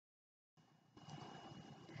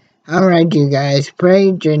Alright, you guys,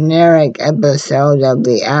 pretty generic episode of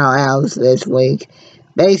the Owl Owls this week.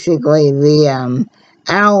 Basically, the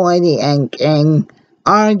Owl Lady and King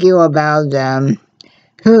argue who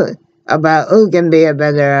who can be a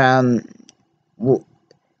better w-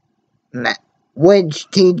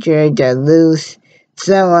 which teacher to lose.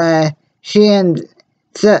 She and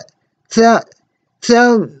so so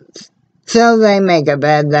so so they make a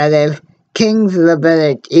bet that if King's the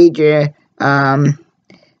better teacher, uh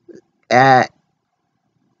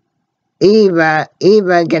Eva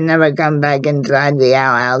can never come back inside the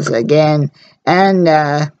outhouse again, and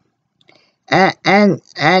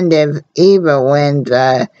if Eva wins,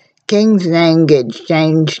 King's name gets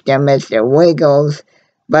changed to Mr. Wiggles.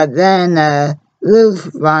 But then Luce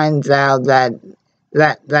finds out that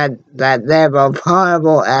they're both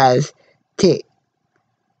horrible as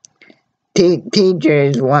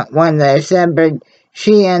teachers when they're separate.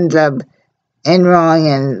 She ends up enrolling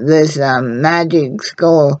in this magic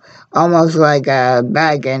school, almost like you're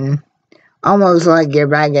back in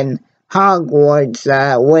Hogwarts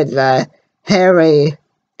with Harry,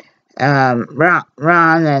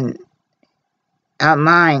 Ron, and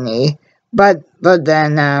Hermione. But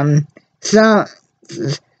then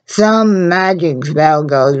some magic spell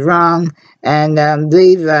goes wrong, and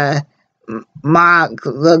these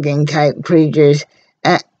mock-looking type creatures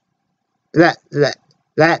that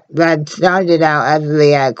started out as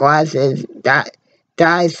the classes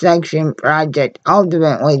dissection project,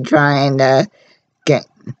 ultimately trying to get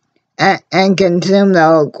and consume the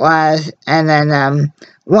whole class, and then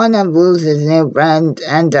one of Luce's new friends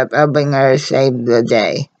ends up helping her save the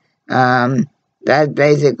day. That's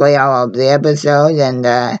basically all of the episode, and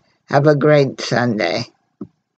have a great Sunday.